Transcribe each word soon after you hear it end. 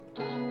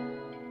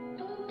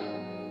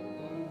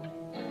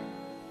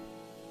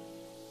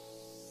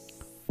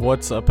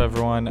What's up,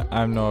 everyone?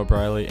 I'm Noah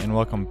Briley, and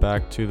welcome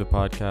back to the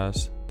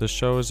podcast. This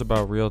show is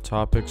about real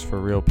topics for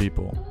real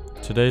people.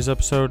 Today's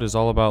episode is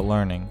all about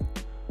learning.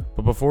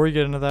 But before we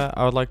get into that,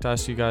 I would like to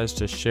ask you guys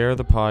to share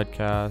the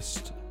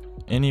podcast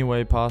any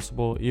way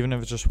possible. Even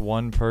if it's just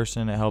one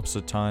person, it helps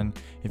a ton.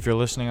 If you're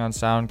listening on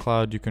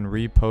SoundCloud, you can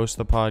repost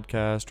the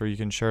podcast or you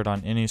can share it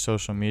on any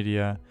social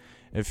media.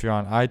 If you're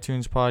on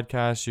iTunes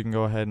podcast, you can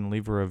go ahead and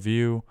leave a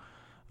review.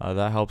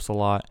 That helps a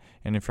lot.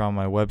 And if you're on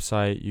my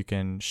website, you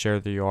can share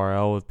the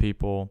URL with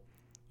people.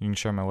 You can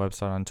share my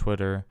website on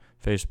Twitter,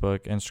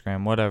 Facebook,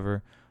 Instagram,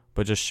 whatever.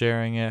 But just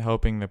sharing it,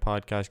 helping the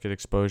podcast get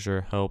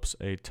exposure helps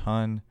a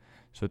ton.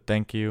 So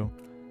thank you.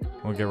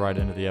 We'll get right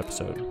into the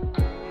episode.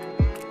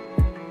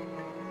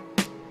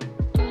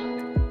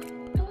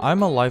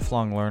 I'm a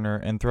lifelong learner,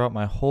 and throughout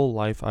my whole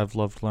life I've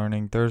loved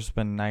learning. There's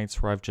been nights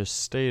where I've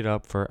just stayed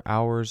up for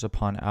hours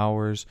upon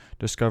hours,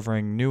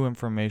 discovering new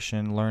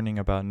information, learning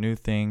about new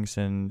things,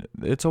 and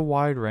it's a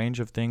wide range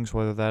of things,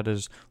 whether that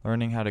is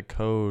learning how to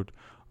code,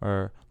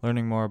 or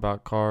learning more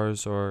about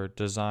cars, or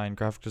design,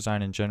 graphic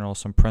design in general,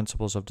 some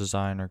principles of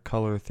design, or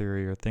color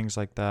theory, or things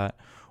like that.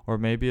 Or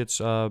maybe it's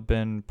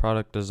been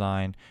product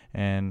design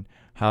and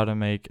how to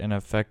make an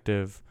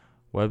effective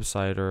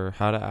website, or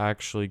how to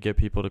actually get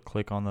people to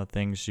click on the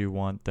things you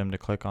want them to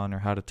click on, or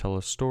how to tell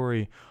a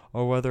story,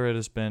 or whether it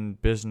has been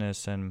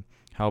business and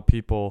how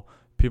people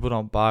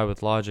don't buy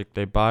with logic,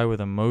 they buy with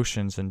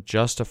emotions and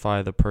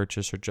justify the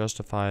purchase or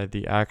justify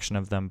the action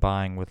of them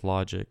buying with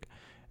logic.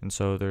 And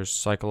so there's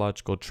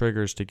psychological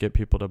triggers to get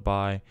people to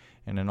buy,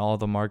 and in all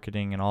the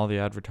marketing and all the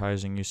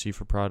advertising you see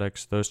for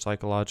products, those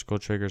psychological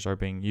triggers are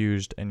being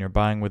used, and you're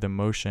buying with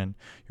emotion.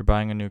 You're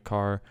buying a new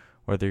car,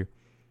 whether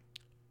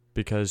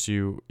because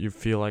you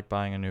feel like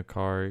buying a new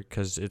car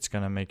because it's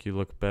going to make you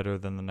look better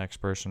than the next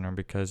person, or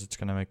because it's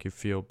going to make you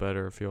feel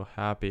better, feel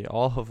happy.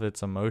 All of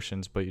it's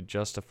emotions, but you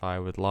justify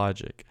with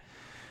logic.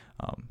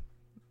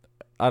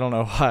 I don't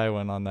know why I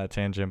went on that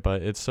tangent,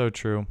 but it's so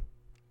true.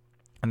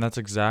 And that's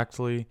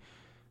exactly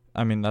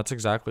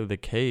the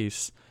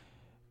case,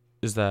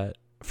 is that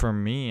for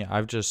me,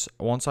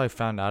 once I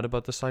found out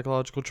about the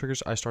psychological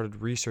triggers, I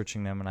started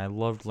researching them, and I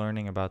loved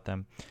learning about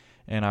them.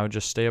 And I would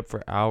just stay up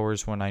for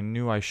hours when I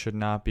knew I should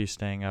not be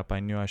staying up.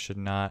 I knew I should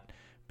not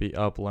be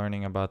up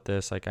learning about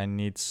this. Like, I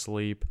need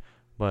sleep,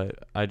 but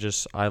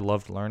I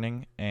loved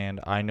learning,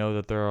 and I know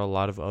that there are a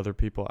lot of other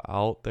people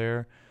out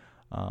there.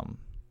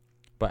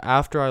 But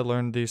after I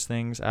learned these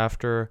things,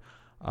 after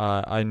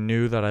I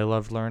knew that I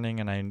loved learning,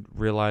 and I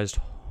realized,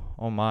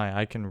 oh my,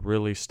 I can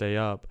really stay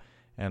up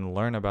and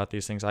learn about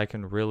these things. I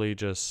can really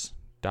just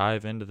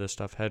dive into this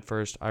stuff head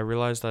first. I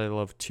realized that I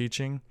love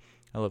teaching.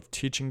 I love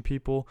teaching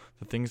people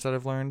the things that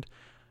I've learned.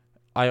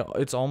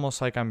 It's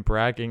almost like I'm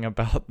bragging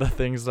about the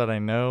things that I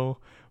know,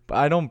 but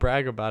I don't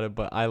brag about it,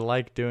 but I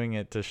like doing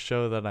it to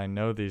show that I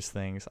know these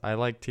things. I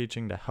like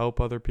teaching to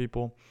help other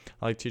people.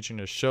 I like teaching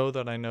to show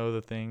that I know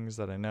the things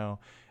that I know.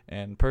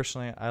 And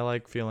personally, I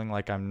like feeling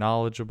like I'm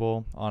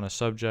knowledgeable on a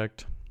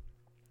subject.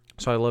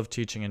 So I love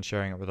teaching and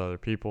sharing it with other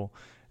people.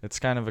 It's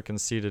kind of a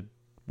conceited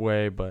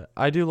way, but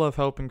I do love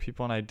helping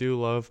people, and I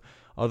do love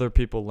other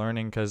people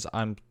learning, because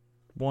I'm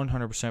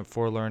 100%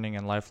 for learning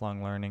and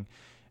lifelong learning.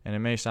 And it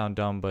may sound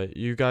dumb, but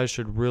you guys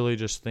should really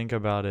just think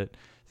about it.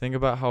 Think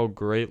about how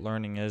great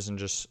learning is, and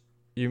just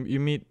you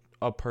meet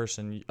a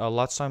person a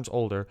lot of times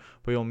older,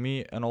 but you'll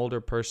meet an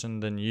older person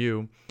than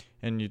you,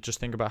 and you just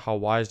think about how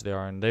wise they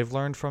are, and they've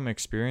learned from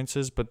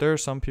experiences. But there are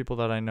some people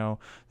that I know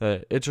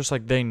that it's just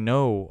like they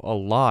know a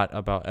lot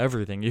about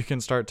everything. You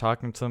can start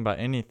talking to them about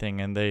anything,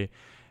 and they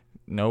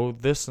know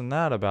this and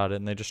that about it,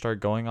 and they just start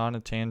going on a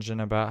tangent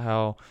about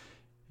how,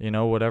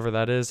 whatever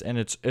that is. And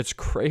it's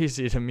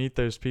crazy to meet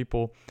those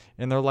people,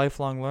 and they're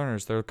lifelong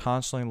learners. They're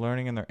constantly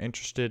learning, and they're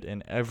interested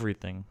in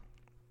everything.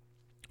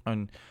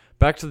 And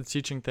back to the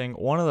teaching thing,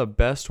 one of the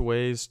best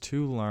ways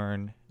to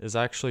learn is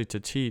actually to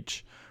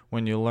teach.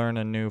 When you learn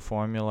a new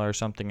formula or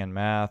something in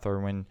math, or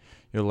when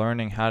you're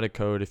learning how to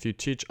code, if you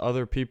teach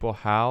other people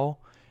how,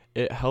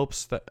 it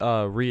helps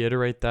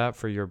reiterate that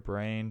for your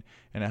brain,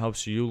 and it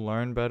helps you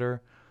learn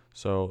better.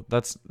 So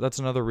that's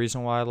another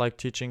reason why I like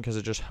teaching, because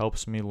it just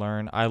helps me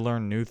learn. I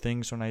learn new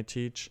things when I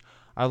teach.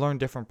 I learn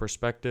different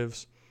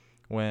perspectives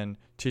when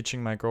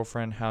teaching my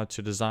girlfriend how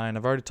to design.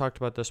 I've already talked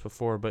about this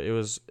before, but it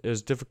was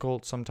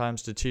difficult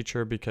sometimes to teach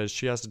her because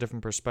she has a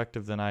different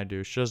perspective than I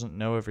do. She doesn't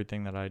know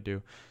everything that I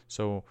do.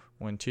 So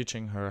when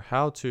teaching her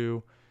how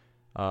to,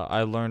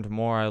 I learned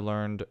more. I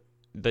learned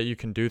that you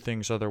can do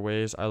things other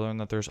ways. I learned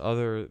that there's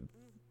other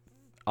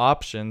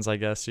options, I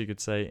guess you could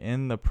say,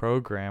 in the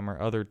program,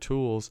 or other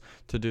tools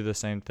to do the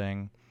same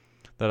thing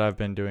that I've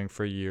been doing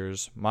for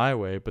years my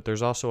way. But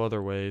there's also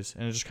other ways,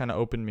 and it just kind of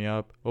opened me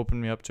up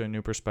to a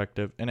new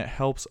perspective, and it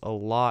helps a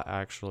lot,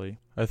 actually.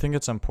 I think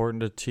it's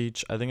important to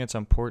teach. I think it's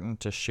important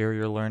to share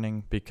your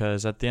learning,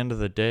 because at the end of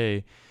the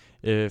day,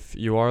 if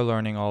you are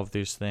learning all of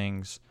these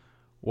things,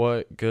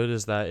 what good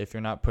is that if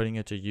you're not putting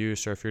it to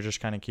use, or if you're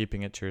just kind of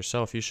keeping it to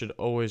yourself? You should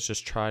always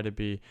just try to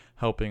be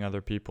helping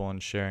other people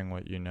and sharing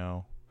what you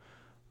know.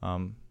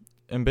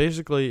 And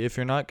basically, if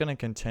you're not going to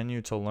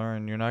continue to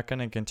learn, you're not going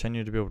to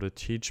continue to be able to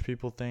teach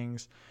people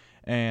things.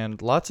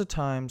 And lots of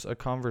times a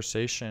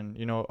conversation,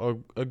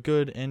 a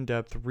good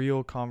in-depth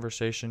real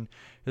conversation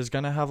is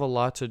going to have a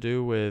lot to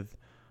do with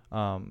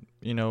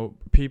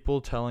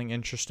people telling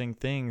interesting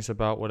things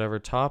about whatever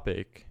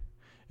topic.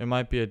 It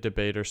might be a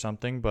debate or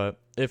something, but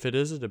if it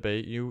is a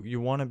debate, you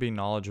want to be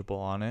knowledgeable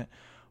on it.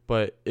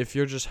 But if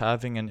you're just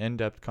having an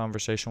in-depth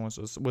conversation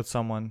with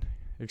someone,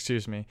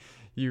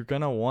 you're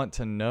going to want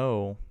to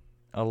know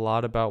a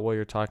lot about what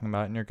you're talking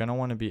about, and you're going to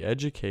want to be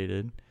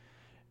educated,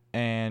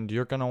 and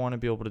you're going to want to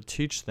be able to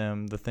teach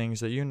them the things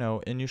that you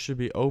know, and you should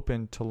be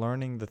open to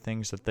learning the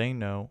things that they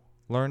know.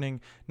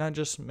 Learning not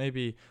just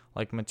maybe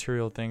like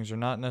material things, or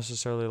not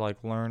necessarily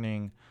like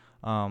learning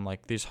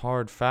like these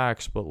hard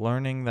facts, but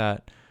learning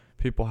that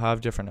people have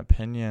different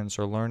opinions,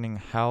 or learning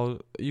how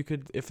you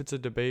could, if it's a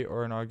debate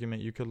or an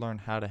argument, you could learn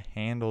how to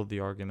handle the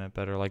argument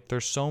better. Like,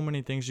 there's so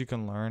many things you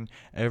can learn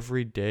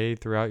every day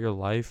throughout your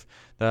life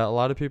that a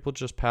lot of people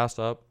just pass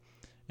up.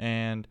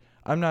 And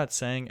I'm not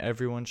saying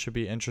everyone should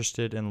be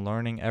interested in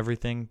learning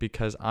everything,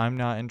 because I'm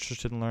not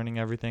interested in learning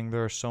everything.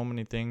 There are so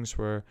many things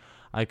where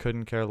I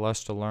couldn't care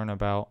less to learn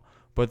about,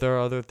 but there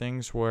are other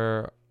things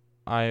where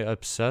I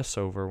obsess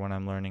over when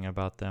I'm learning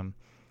about them.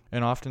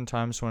 And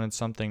oftentimes when it's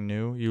something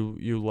new,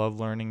 you love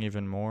learning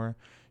even more.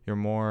 You're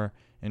more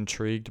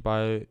intrigued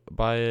by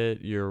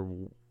it. You're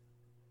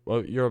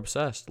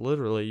obsessed.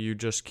 Literally, you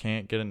just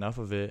can't get enough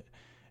of it.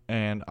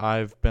 And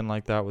I've been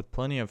like that with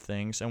plenty of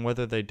things. And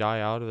whether they die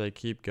out or they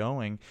keep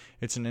going,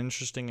 it's an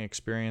interesting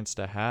experience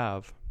to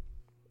have.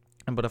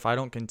 But if I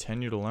don't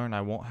continue to learn,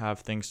 I won't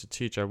have things to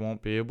teach. I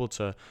won't be able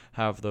to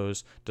have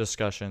those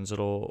discussions. I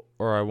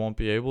won't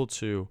be able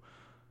to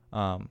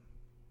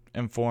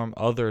inform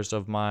others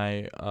of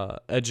my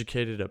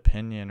educated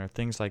opinion or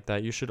things like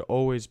that. You should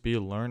always be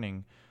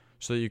learning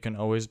so that you can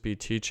always be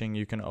teaching.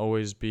 You can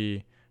always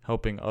be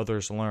helping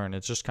others learn.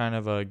 It's just kind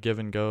of a give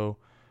and go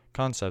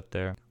concept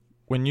there.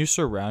 When you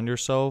surround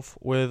yourself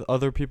with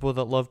other people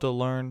that love to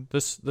learn,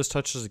 this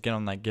touches again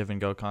on that give and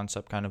go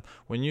concept kind of.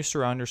 When you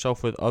surround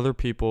yourself with other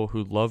people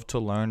who love to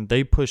learn,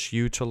 they push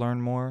you to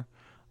learn more.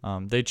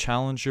 They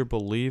challenge your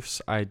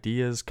beliefs,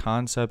 ideas,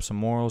 concepts, and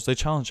morals. They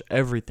challenge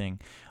everything.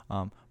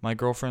 My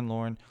girlfriend,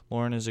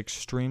 Lauren is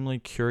extremely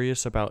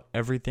curious about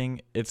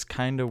everything. It's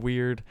kind of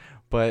weird,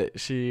 but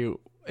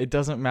it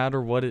doesn't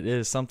matter what it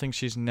is, something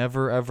she's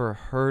never ever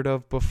heard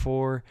of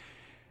before,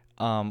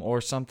 or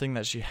something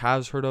that she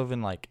has heard of,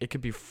 and like it could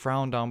be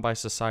frowned on by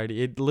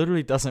society. It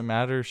literally doesn't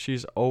matter.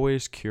 She's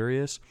always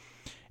curious,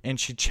 and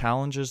she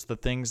challenges the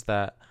things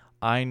that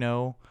I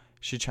know.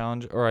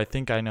 I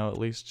think I know at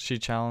least. She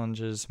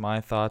challenges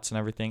my thoughts and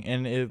everything,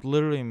 and it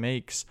literally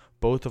makes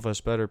both of us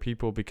better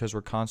people because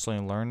we're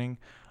constantly learning.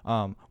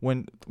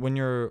 When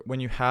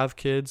you have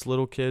kids,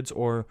 little kids,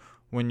 or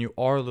when you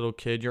are a little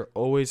kid, you're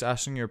always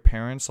asking your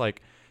parents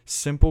like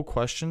simple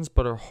questions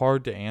but are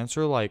hard to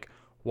answer, like,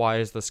 why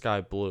is the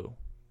sky blue?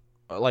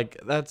 Like,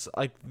 that's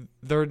like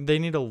they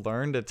need to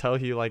learn to tell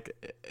you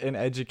like an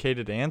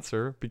educated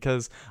answer,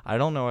 because I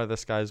don't know why the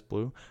sky's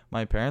blue.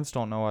 My parents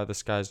don't know why the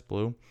sky's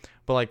blue.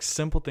 But like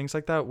simple things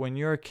like that, when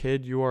you're a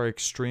kid, you are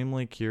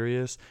extremely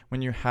curious.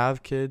 When you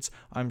have kids,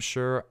 I'm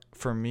sure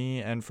for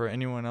me and for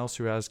anyone else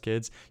who has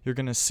kids, you're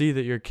going to see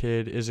that your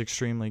kid is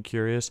extremely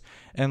curious,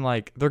 and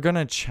like they're going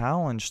to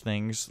challenge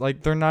things.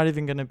 Like, they're not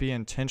even going to be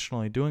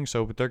intentionally doing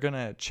so, but they're going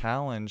to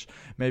challenge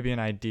maybe an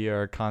idea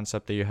or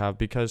concept that you have,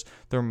 because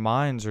their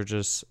minds are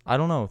just, I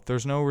don't know,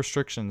 there's no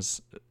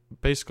restrictions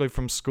basically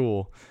from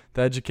school.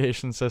 The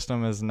education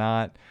system has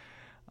not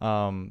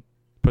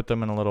put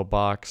them in a little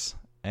box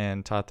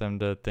and taught them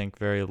to think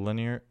very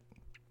linearly.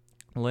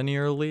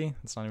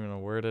 It's not even a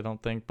word, I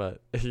don't think, but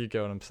you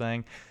get what I'm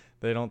saying.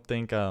 They don't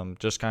think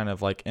just kind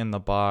of like in the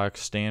box,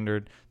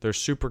 standard. They're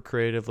super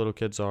creative, little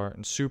kids are,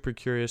 and super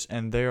curious,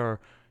 and they are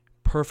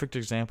perfect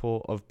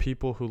example of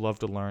people who love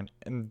to learn.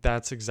 And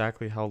that's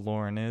exactly how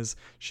Lauren is.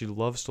 She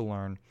loves to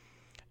learn,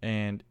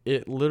 and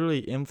it literally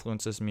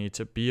influences me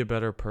to be a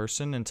better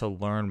person and to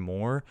learn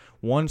more.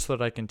 One, so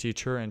that I can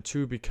teach her, and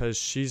two, because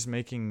she's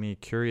making me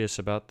curious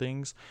about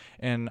things.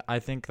 And I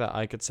think that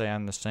I could say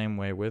I'm the same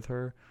way with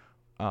her.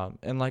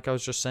 And like I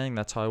was just saying,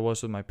 that's how I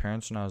was with my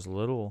parents when I was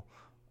little.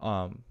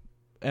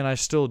 And I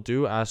still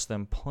do ask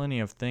them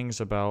plenty of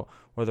things about,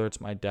 whether it's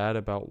my dad,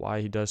 about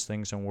why he does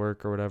things in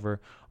work or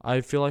whatever.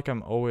 I feel like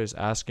I'm always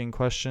asking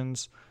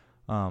questions.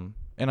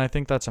 And I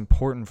think that's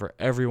important for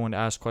everyone to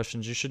ask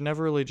questions. You should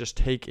never really just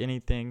take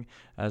anything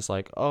as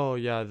like, oh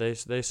yeah,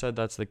 they said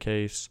that's the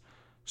case,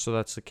 so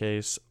that's the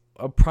case.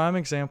 A prime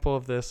example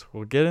of this,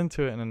 we'll get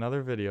into it in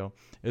another video,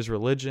 is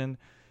religion.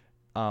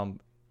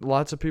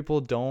 Lots of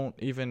people don't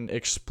even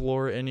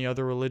explore any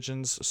other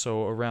religions.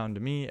 So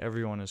around me,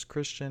 everyone is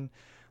Christian,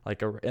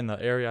 like in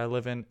the area I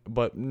live in.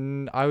 But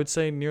I would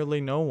say nearly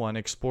no one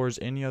explores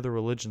any other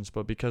religions.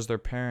 But because their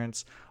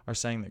parents are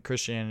saying that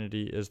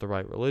Christianity is the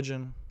right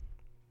religion,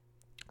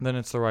 then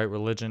it's the right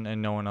religion,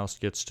 and no one else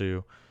gets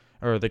to,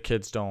 or the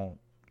kids don't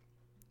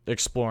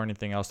explore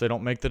anything else. They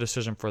don't make the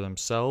decision for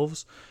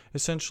themselves.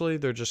 Essentially,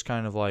 they're just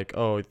kind of like,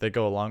 oh, they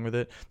go along with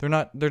it.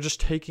 They're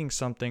just taking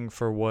something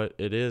for what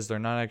it is. They're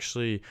not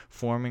actually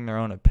forming their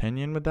own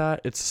opinion with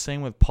that. It's the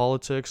same with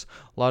politics.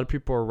 A lot of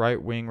people are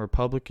right-wing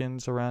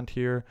Republicans around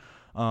here.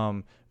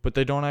 But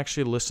they don't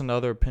actually listen to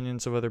other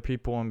opinions of other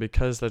people, and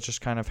because that's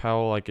just kind of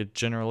how like it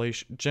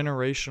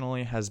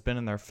generationally has been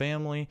in their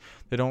family,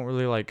 they don't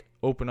really like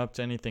open up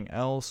to anything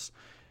else.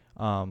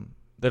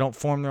 They don't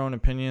form their own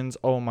opinions.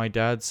 Oh, my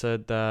dad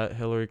said that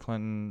Hillary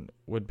Clinton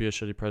would be a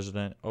shitty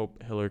president. Oh,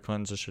 Hillary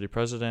Clinton's a shitty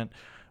president.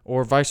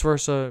 Or vice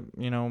versa.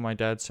 My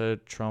dad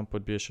said Trump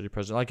would be a shitty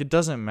president. Like, it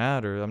doesn't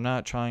matter. I'm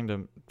not trying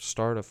to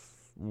start a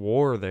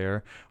war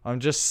there. I'm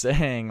just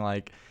saying,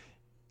 like,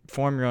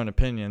 form your own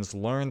opinions.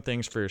 Learn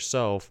things for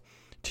yourself.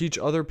 Teach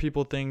other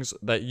people things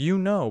that you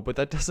know, but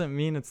that doesn't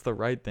mean it's the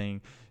right thing.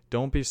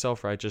 Don't be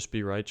self-righteous.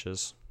 Be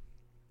righteous.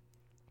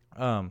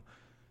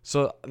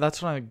 So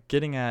that's what I'm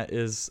getting at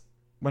is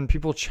when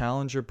people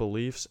challenge your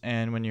beliefs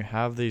and when you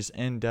have these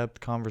in-depth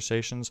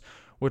conversations,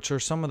 which are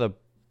some of the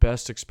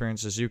best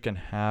experiences you can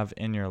have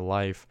in your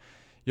life,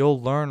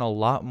 you'll learn a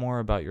lot more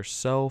about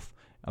yourself,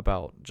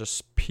 about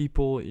just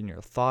people in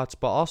your thoughts,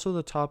 but also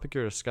the topic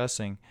you're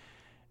discussing.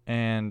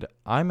 And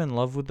I'm in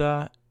love with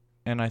that.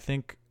 And I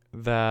think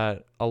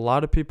that a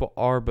lot of people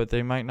are, but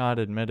they might not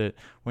admit it.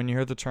 When you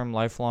hear the term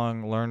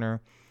lifelong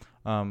learner,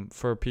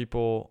 for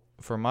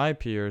my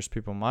peers,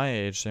 people my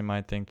age, they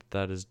might think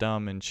that is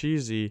dumb and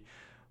cheesy.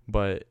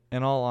 But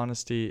in all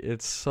honesty,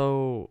 it's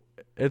so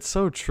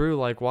true.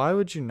 Like, why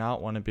would you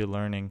not want to be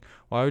learning?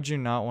 Why would you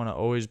not want to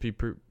always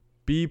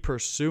be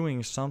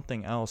pursuing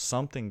something else,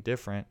 something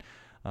different?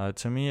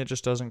 To me, it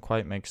just doesn't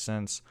quite make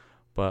sense.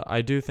 But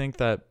I do think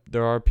that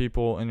there are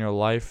people in your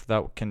life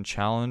that can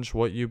challenge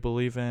what you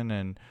believe in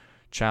and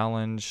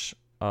challenge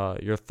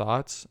your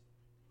thoughts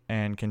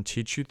and can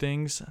teach you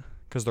things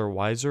because they're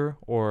wiser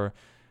or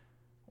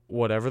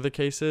whatever the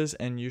case is.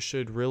 And you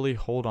should really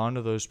hold on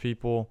to those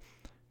people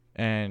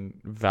and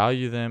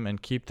value them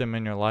and keep them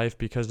in your life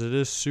because it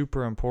is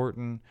super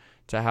important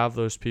to have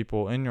those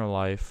people in your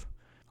life.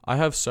 I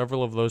have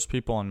several of those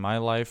people in my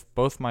life.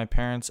 Both my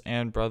parents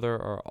and brother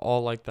are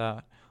all like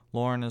that.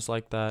 Lauren is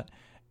like that.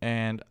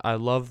 And I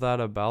love that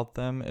about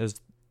them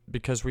is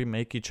because we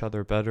make each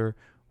other better.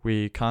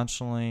 We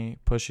constantly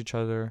push each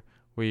other.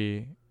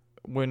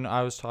 When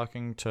I was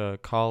talking to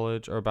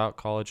college or about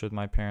college with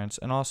my parents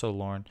and also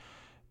Lauren,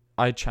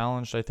 I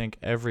challenged, I think,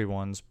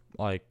 everyone's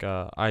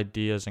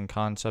ideas and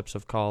concepts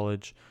of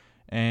college,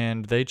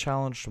 and they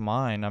challenged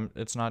mine.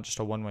 It's not just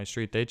a one-way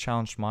street. They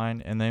challenged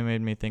mine, and they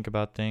made me think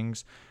about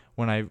things.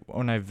 When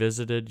I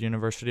visited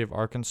University of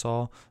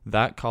Arkansas,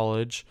 that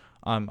college,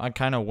 I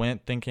kind of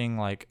went thinking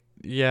like,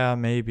 yeah,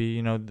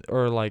 maybe,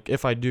 or like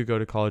if I do go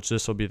to college,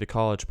 this will be the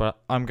college, but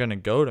I'm going to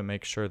go to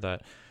make sure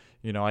that,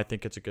 I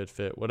think it's a good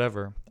fit,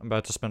 whatever. I'm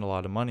about to spend a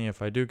lot of money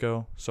if I do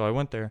go. So I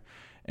went there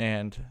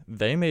and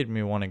they made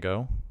me want to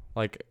go.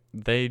 Like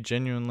they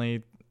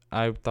genuinely,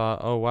 I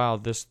thought, oh wow,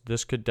 this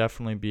could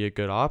definitely be a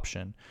good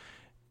option.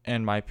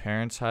 And my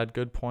parents had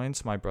good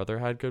points, my brother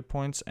had good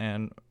points,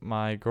 and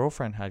my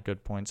girlfriend had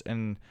good points.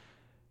 And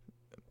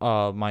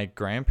my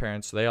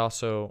grandparents, they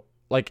also,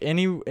 like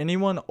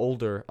anyone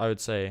older, I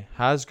would say,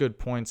 has good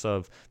points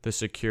of the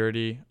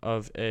security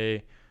of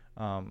a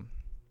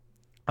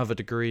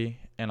degree.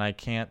 And I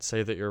can't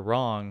say that you're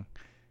wrong.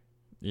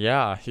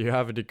 Yeah, you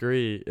have a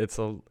degree.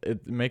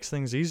 It makes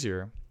things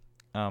easier.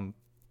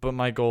 But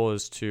my goal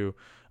is to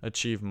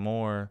achieve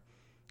more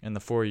in the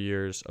 4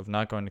 years of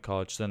not going to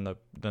college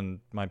than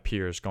my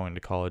peers going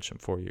to college in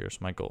 4 years.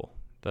 My goal.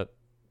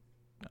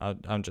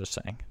 I'm just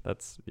saying.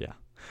 That's, yeah.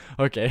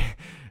 Okay.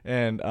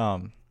 And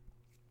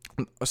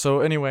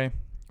so anyway,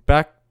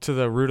 back to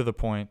the root of the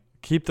point.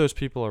 Keep those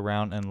people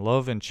around and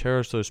love and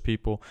cherish those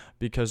people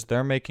because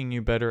they're making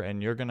you better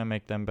and you're going to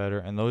make them better.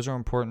 And those are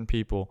important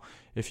people.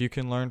 If you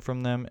can learn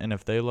from them and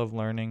if they love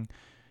learning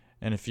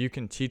and if you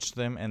can teach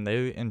them and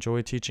they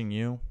enjoy teaching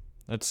you,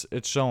 it's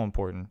so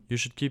important. You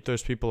should keep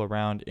those people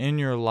around in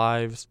your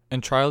lives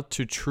and try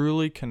to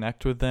truly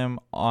connect with them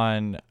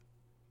on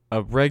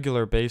a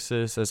regular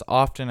basis as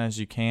often as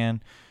you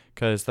can,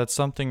 because that's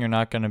something you're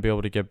not going to be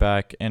able to get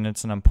back, and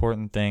it's an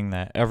important thing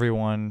that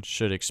everyone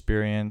should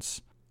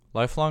experience.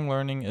 Lifelong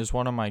learning is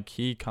one of my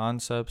key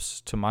concepts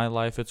to my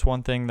life. It's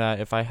one thing that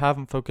if I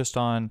haven't focused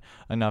on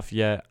enough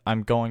yet,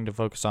 I'm going to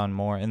focus on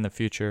more in the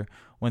future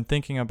when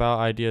thinking about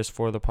ideas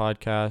for the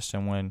podcast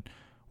and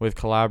with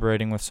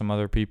collaborating with some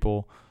other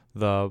people.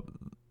 The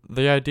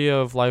idea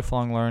of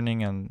lifelong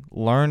learning and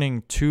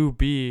learning to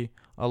be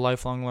a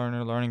lifelong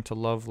learner, learning to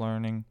love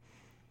learning.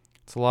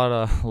 It's a lot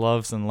of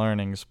loves and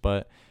learnings,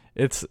 but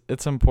it's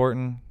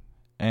important,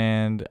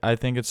 and I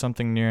think it's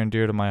something near and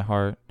dear to my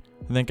heart.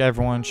 I think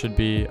everyone should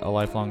be a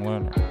lifelong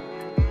learner.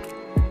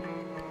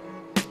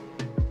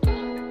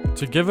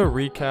 To give a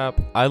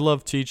recap, I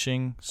love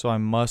teaching, so I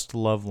must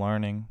love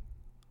learning.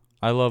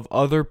 I love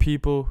other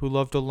people who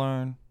love to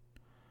learn.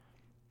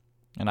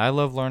 And I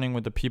love learning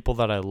with the people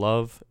that I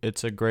love.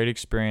 It's a great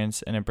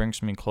experience, and it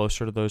brings me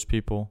closer to those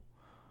people.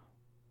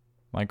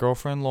 My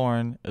girlfriend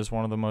Lauren is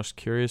one of the most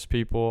curious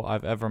people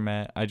I've ever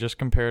met. I just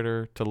compared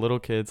her to little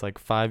kids like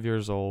 5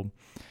 years old.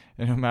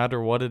 And no matter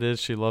what it is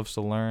she loves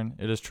to learn,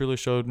 it has truly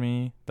showed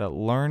me that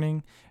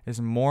learning is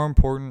more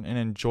important and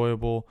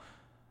enjoyable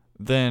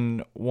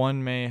than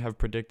one may have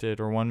predicted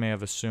or one may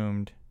have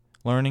assumed.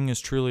 Learning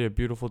is truly a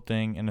beautiful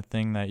thing and a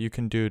thing that you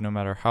can do no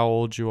matter how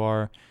old you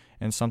are,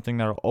 and something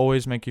that will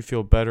always make you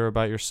feel better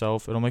about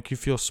yourself. It'll make you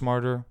feel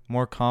smarter,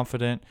 more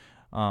confident.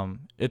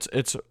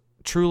 It's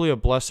truly a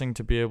blessing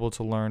to be able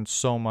to learn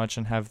so much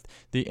and have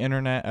the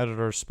internet at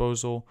our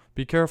disposal.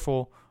 Be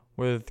careful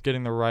with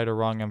getting the right or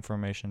wrong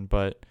information,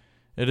 but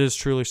it is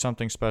truly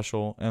something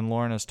special, and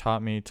Lauren has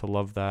taught me to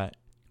love that.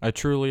 I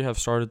truly have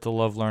started to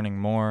love learning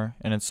more,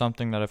 and it's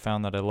something that I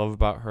found that I love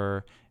about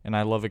her, and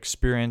I love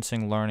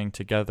experiencing learning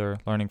together,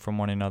 learning from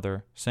one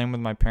another. Same with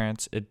my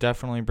parents. It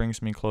definitely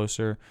brings me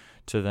closer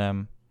to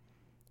them.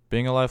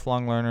 Being a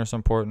lifelong learner is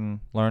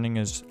important. Learning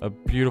is a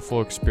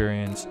beautiful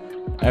experience.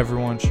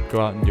 Everyone should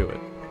go out and do it.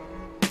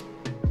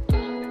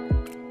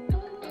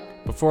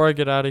 Before I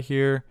get out of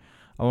here,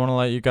 I want to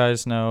let you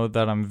guys know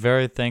that I'm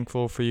very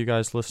thankful for you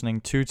guys listening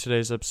to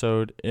today's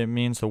episode. It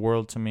means the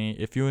world to me.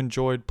 If you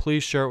enjoyed,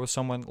 please share it with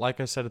someone. Like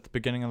I said at the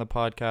beginning of the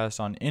podcast,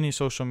 on any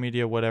social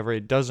media, whatever.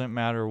 It doesn't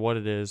matter what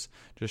it is.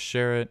 Just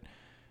share it.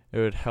 It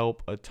would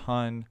help a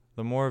ton.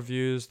 The more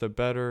views, the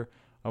better.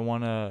 I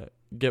want to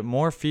get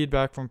more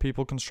feedback from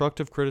people,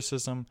 constructive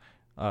criticism.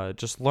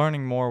 Just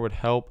learning more would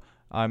help.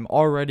 I'm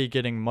already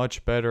getting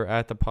much better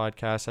at the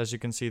podcast. As you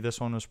can see, this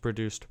one was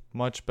produced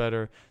much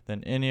better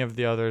than any of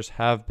the others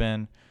have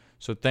been.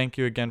 So thank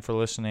you again for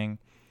listening.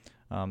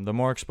 The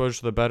more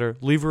exposure, the better.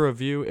 Leave a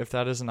review if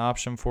that is an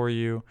option for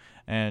you.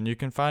 And you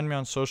can find me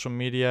on social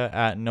media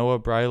at Noah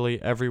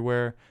Briley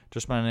everywhere.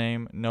 Just my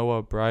name,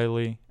 Noah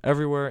Briley,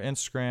 everywhere.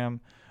 Instagram,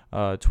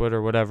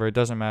 Twitter, whatever. It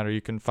doesn't matter.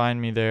 You can find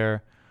me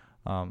there.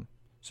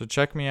 So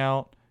check me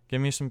out.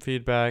 Give me some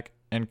feedback.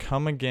 And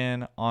come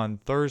again on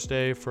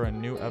Thursday for a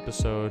new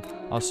episode.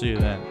 I'll see you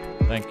then.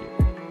 Thank you.